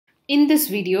In this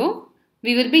video,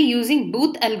 we will be using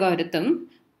Booth algorithm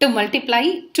to multiply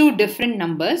two different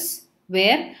numbers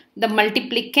where the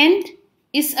multiplicand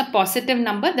is a positive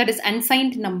number, that is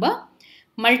unsigned number.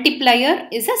 Multiplier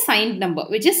is a signed number,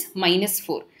 which is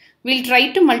 -4. We'll try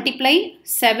to multiply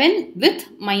 7 with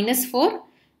 -4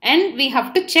 and we have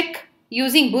to check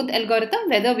using Booth algorithm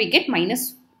whether we get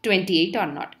 -28 or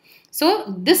not. So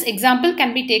this example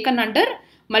can be taken under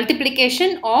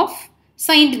multiplication of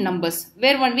signed numbers,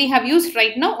 where we have used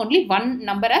right now only one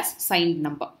number as signed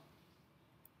number.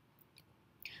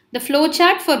 The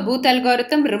flowchart for Booth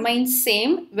algorithm remains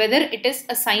same whether it is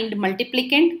a signed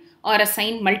multiplicand or a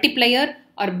signed multiplier,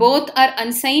 or both are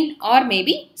unsigned or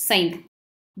maybe signed.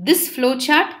 This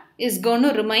flowchart is going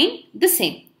to remain the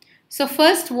same. So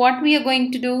first what we are going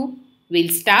to do,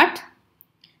 we'll start.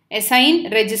 Assign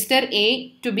register A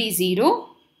to be 0,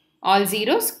 all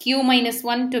zeros, Q minus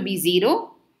 1 to be 0,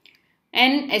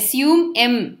 and assume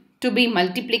M to be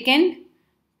multiplicand,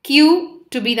 Q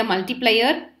to be the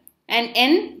multiplier, and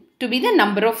N to be the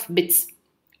number of bits.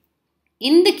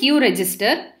 In the Q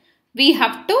register, we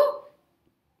have to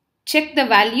check the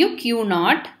value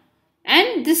Q0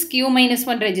 and this Q minus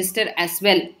 1 register as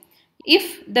well. If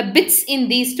the bits in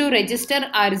these two registers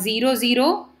are 0,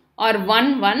 0 or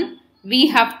 1, 1, we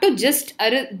have to just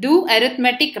do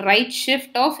arithmetic right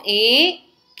shift of A,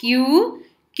 Q,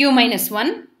 Q minus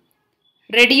 1.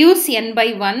 Reduce n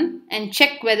by 1 and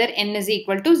check whether n is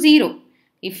equal to 0.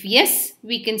 If yes,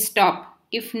 we can stop.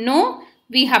 If no,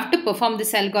 we have to perform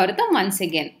this algorithm once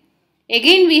again.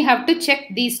 Again, we have to check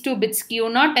these two bits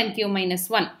Q0 and Q minus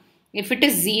 1. If it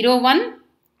is 0, 1,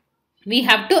 we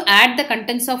have to add the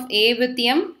contents of A with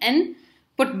M and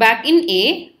put back in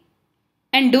A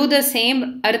and do the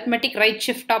same arithmetic right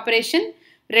shift operation.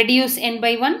 Reduce n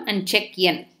by 1 and check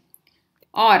n.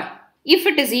 Or if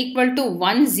it is equal to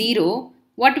 1, 0,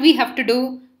 what we have to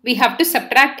do? We have to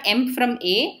subtract M from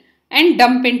A and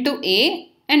dump into A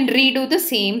and redo the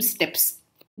same steps.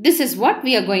 This is what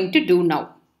we are going to do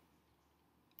now.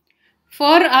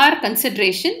 For our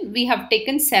consideration, we have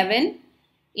taken 7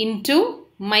 into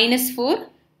 -4,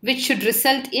 which should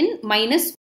result in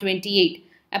 -28.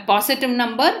 A positive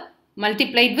number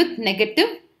multiplied with negative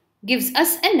gives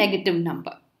us a negative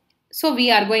number. So we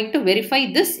are going to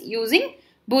verify this using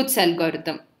Booth's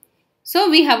algorithm. So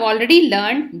we have already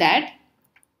learned that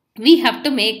we have to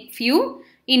make few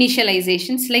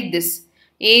initializations like this.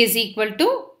 A is equal to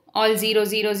all 0,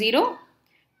 0, 0.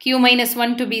 Q minus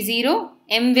 1 to be 0.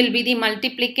 M will be the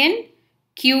multiplicand.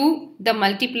 Q the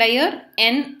multiplier.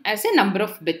 N as a number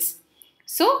of bits.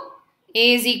 So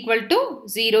A is equal to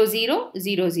 0, 0,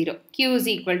 0, 0. Q is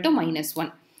equal to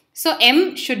 -1. So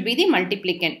M should be the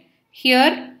multiplicand.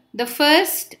 Here the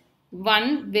first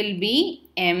one will be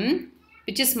M,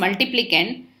 which is multiplicand.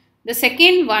 The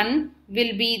second one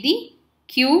will be the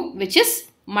Q, which is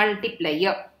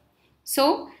multiplier. So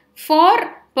for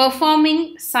performing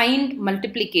signed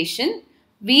multiplication,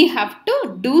 we have to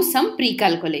do some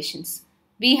pre-calculations.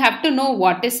 We have to know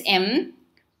what is M,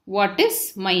 what is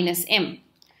minus M.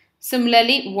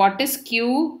 Similarly, what is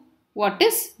Q, what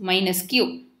is minus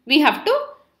Q. We have to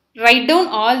write down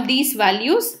all these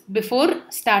values before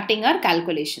starting our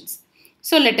calculations.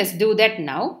 So let us do that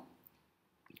now.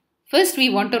 First, we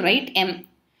want to write M.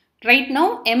 Right now,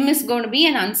 M is going to be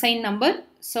an unsigned number.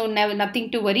 So nothing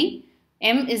to worry.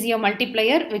 M is your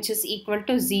multiplier, which is equal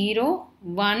to 0,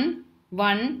 1,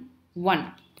 1, 1.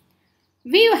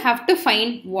 We have to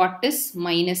find what is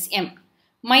minus M.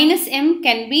 Minus M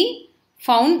can be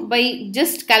found by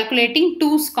just calculating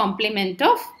 2's complement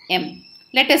of M.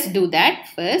 Let us do that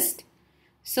first.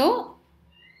 So,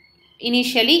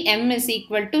 initially M is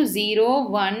equal to 0,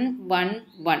 1, 1,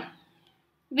 1.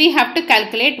 We have to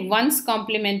calculate 1's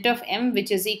complement of M, which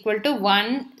is equal to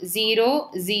 1,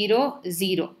 0, 0,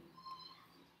 0.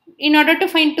 In order to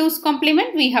find 2's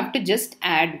complement, we have to just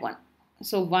add 1.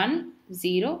 So 1,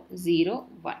 0, 0,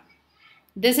 1.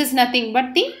 This is nothing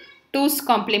but the 2's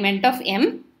complement of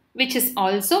M, which is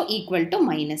also equal to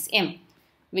minus M,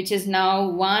 which is now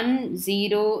 1,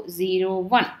 0, 0,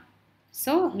 1.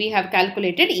 So we have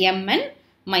calculated M and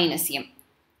minus M.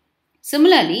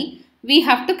 Similarly, we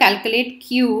have to calculate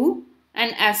Q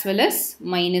and as well as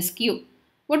minus Q.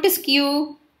 What is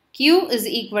Q? Q is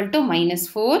equal to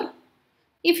 -4.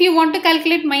 If you want to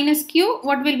calculate minus Q,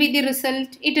 what will be the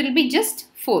result? It will be just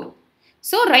 4.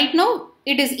 So right now,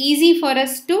 it is easy for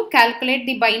us to calculate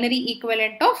the binary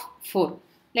equivalent of 4.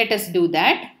 Let us do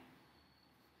that.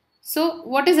 So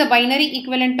what is a binary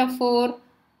equivalent of 4?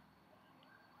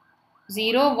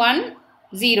 0, 1,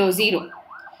 0, 0.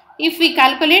 If we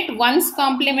calculate 1's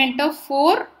complement of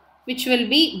 4, which will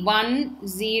be 1,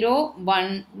 0,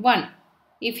 1, 1.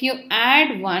 If you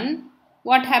add 1,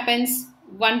 what happens?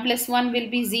 1 plus 1 will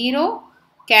be 0,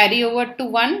 carry over to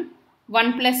 1.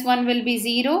 1 plus 1 will be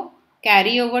 0,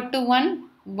 carry over to 1,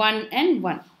 1 and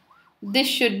 1. This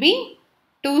should be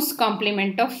 2's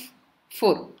complement of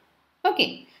 4.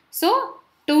 Okay, so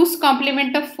 2's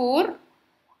complement of 4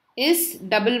 is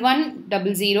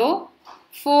 1100.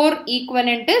 4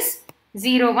 equivalent is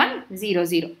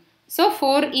 0100. So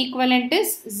 4 equivalent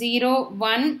is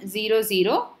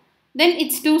 0100. Then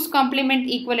its 2's complement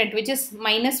equivalent, which is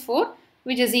minus 4,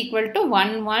 which is equal to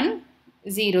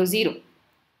 1100.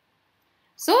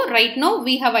 So right now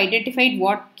we have identified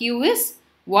what Q is,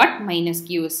 what minus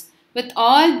Q is. With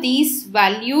all these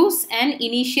values and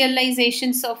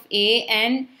initializations of A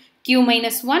and Q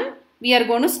minus 1, we are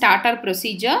going to start our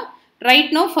procedure.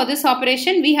 Right now for this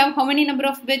operation, we have how many number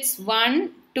of bits? 1,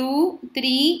 2,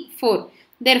 3, 4.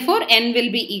 Therefore, n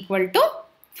will be equal to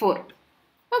 4.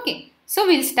 Okay, so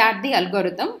we'll start the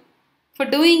algorithm. For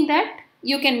doing that,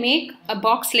 you can make a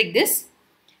box like this.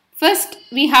 First,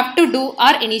 we have to do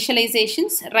our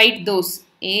initializations. Write those.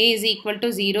 A is equal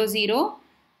to 0, 0,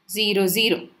 0,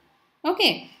 0.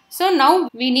 Okay, so now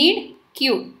we need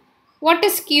Q. What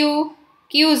is Q?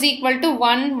 Q is equal to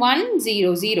 1, 1,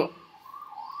 0, 0.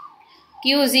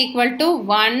 Q is equal to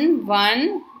 1,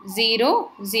 1,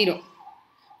 0, 0.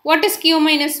 What is Q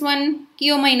minus 1?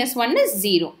 Q minus 1 is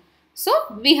 0. So,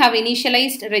 we have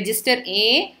initialized register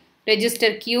A,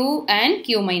 register Q and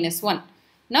Q minus 1.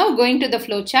 Now, going to the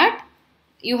flow chart,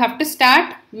 you have to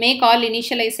start, make all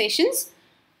initializations.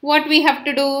 What we have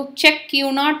to do? Check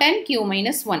Q0 and Q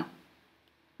minus 1.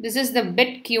 This is the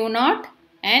bit Q0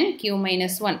 and Q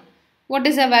minus 1. What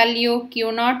is the value?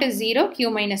 Q0 is 0, Q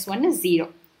minus 1 is 0.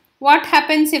 What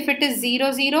happens if it is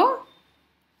 0, 0?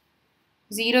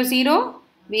 0, 0.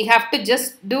 We have to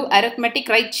just do arithmetic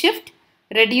right shift,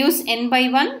 reduce n by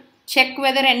 1, check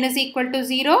whether n is equal to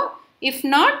 0. If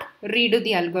not, redo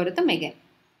the algorithm again.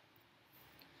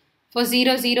 For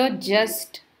 0, 0,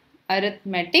 just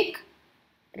arithmetic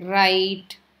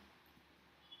right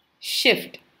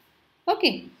shift.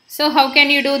 Okay, so how can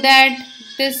you do that?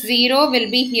 This 0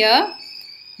 will be here,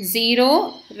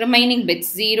 0 remaining bits,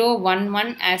 0, 1,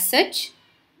 1 as such,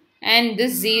 and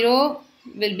this 0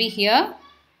 will be here.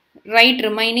 Write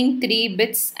remaining 3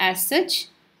 bits as such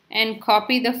and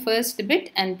copy the first bit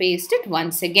and paste it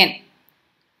once again.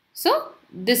 So,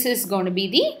 this is going to be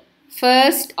the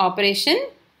first operation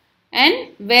and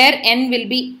where n will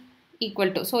be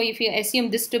equal to. So, if you assume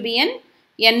this to be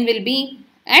n will be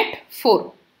at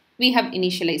 4. We have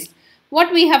initialized.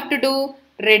 What we have to do?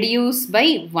 Reduce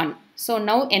by 1. So,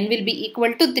 now n will be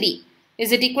equal to 3.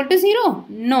 Is it equal to 0?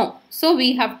 No. So,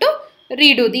 we have to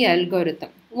redo the algorithm.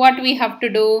 What we have to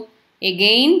do?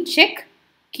 Again check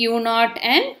Q0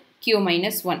 and Q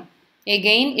minus 1.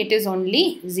 Again it is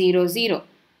only 0, 0.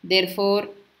 Therefore,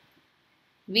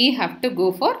 we have to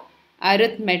go for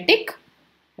arithmetic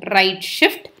right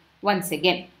shift once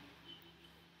again.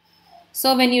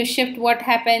 So, when you shift, what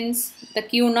happens? The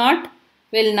Q0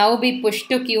 will now be pushed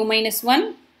to Q minus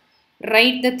 1.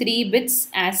 Write the 3 bits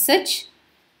as such.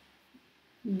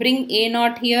 Bring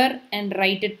A0 here and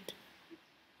write it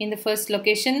in the first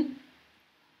location.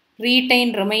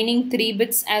 Retain remaining 3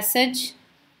 bits as such,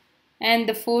 and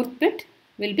the 4th bit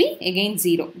will be again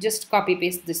 0. Just copy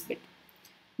paste this bit.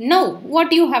 Now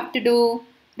what you have to do?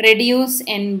 Reduce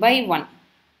n by 1.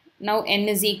 Now n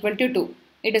is equal to 2.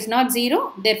 It is not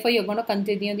 0, therefore you are going to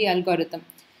continue the algorithm.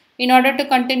 In order to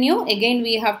continue, again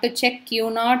we have to check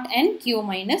Q0 and Q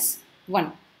minus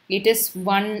 1. It is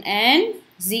 1 and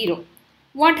 0.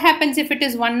 What happens if it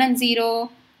is 1 and 0?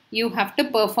 You have to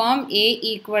perform A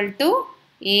equal to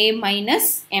A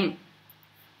minus M.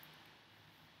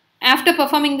 After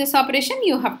performing this operation,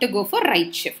 you have to go for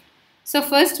right shift. So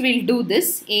first we'll do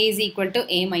this. A is equal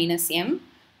to A minus M.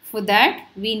 For that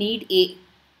we need A.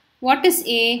 What is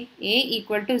A? A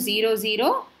equal to 0,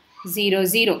 0, 0,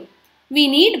 0. We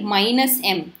need minus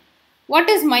M. What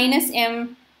is minus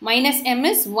M? Minus M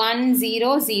is 1,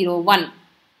 0, 0, 1.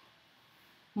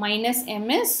 Minus M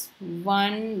is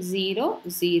 1, 0,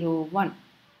 0, 1.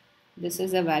 This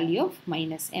is the value of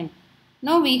minus M.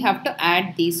 Now we have to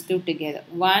add these two together.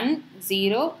 1,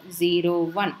 0, 0,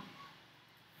 1.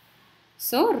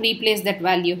 So replace that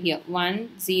value here.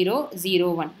 1, 0,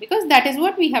 0, 1. Because that is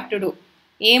what we have to do.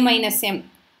 A minus M.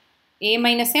 A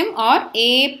minus M or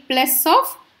A plus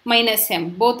of minus M.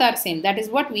 Both are same. That is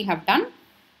what we have done.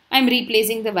 I am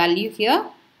replacing the value here.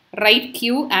 Write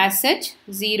Q as such.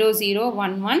 0, 0,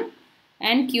 1, 1.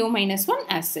 And Q minus 1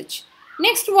 as such.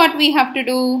 Next what we have to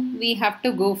do? We have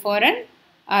to go for an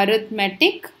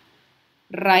arithmetic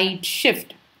right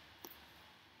shift.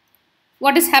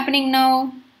 What is happening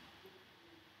now?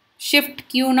 shift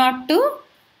Q0 to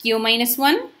Q minus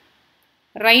 1,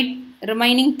 write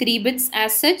remaining 3 bits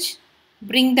as such,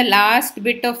 bring the last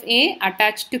bit of A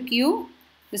attached to Q,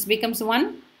 this becomes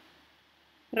 1,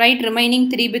 write remaining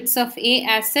 3 bits of A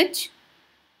as such,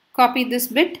 copy this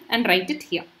bit and write it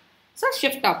here. So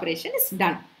shift operation is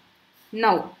done.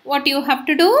 Now what you have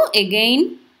to do,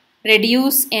 again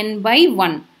reduce n by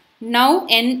 1. Now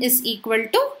n is equal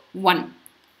to 1.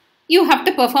 You have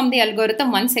to perform the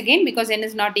algorithm once again because n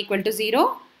is not equal to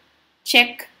 0.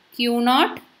 Check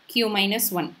Q0, Q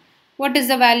minus 1. What is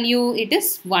the value? It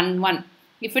is 1, 1.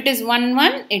 If it is 1,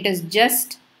 1, it is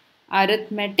just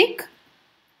arithmetic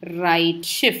right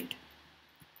shift.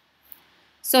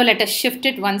 So let us shift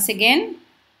it once again.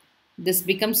 This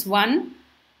becomes 1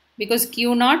 because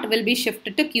Q0 will be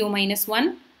shifted to Q minus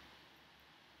 1.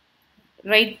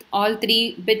 Write all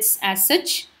 3 bits as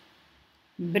such.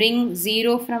 Bring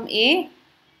 0 from A,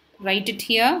 write it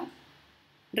here.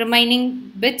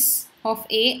 Remaining bits of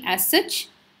A as such,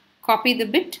 copy the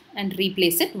bit and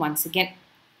replace it once again.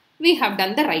 We have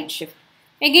done the right shift.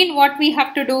 Again what we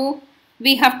have to do,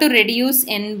 we have to reduce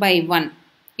n by 1.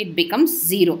 It becomes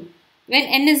 0. When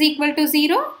n is equal to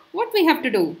 0, what we have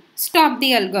to do? Stop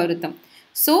the algorithm.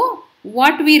 So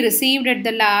what we received at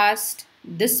the last,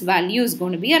 this value is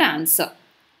going to be our answer.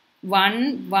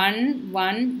 1, 1,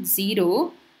 1,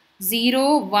 0,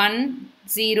 0, 1,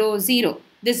 0, 0.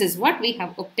 This is what we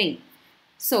have obtained.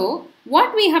 So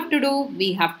what we have to do?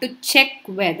 We have to check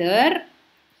whether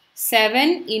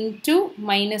 7 into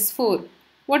minus 4.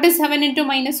 What is 7 into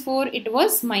minus 4? It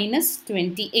was minus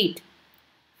 28.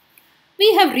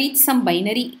 We have reached some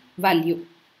binary value.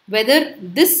 Whether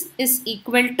this is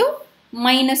equal to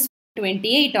minus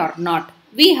 28 or not.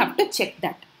 We have to check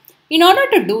that. In order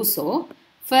to do so,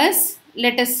 first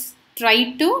let us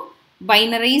try to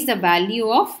binarize the value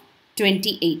of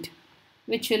 28,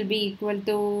 which will be equal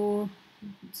to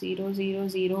 0, 0,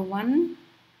 0, 1,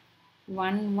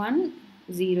 1, 1,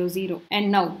 0, 0.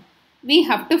 And now we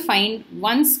have to find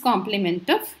 1's complement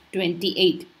of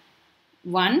 28.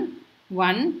 1,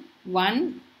 1,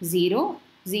 1, 0,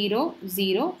 0,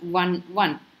 0, 1,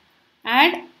 1.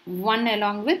 Add 1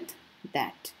 along with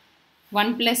that.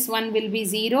 1 plus 1 will be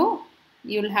 0.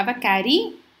 You will have a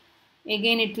carry.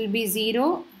 Again it will be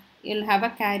 0. You will have a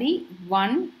carry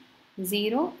 1,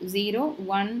 0, 0,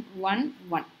 1, 1,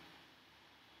 1.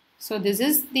 So this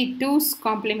is the 2's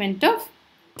complement of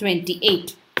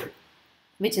 28,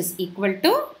 which is equal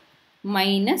to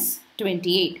minus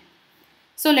 28.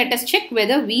 So let us check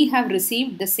whether we have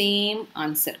received the same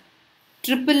answer.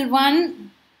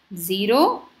 111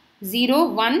 0 0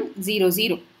 1 0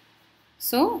 0.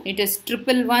 So it is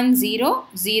 111 0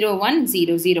 0 1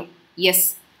 0 0.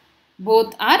 Yes,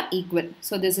 both are equal.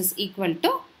 So this is equal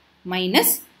to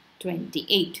minus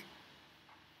 28.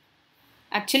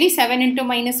 Actually 7 into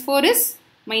minus 4 is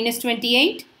minus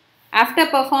 28. After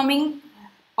performing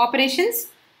operations,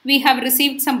 we have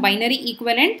received some binary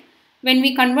equivalent. When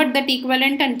we convert that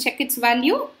equivalent and check its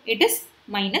value, it is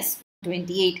minus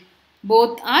 28.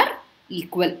 Both are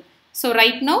equal. So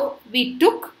right now we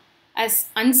took as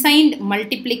unsigned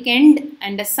multiplicand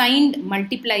and a signed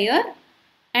multiplier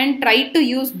and tried to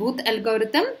use Booth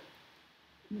algorithm,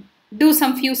 do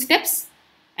some few steps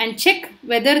and check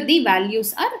whether the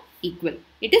values are equal.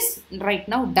 It is right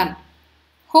now done.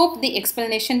 Hope the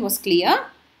explanation was clear.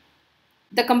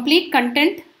 The complete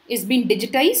content is being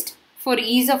digitized for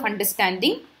ease of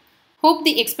understanding. Hope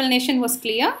the explanation was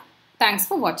clear. Thanks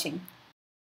for watching.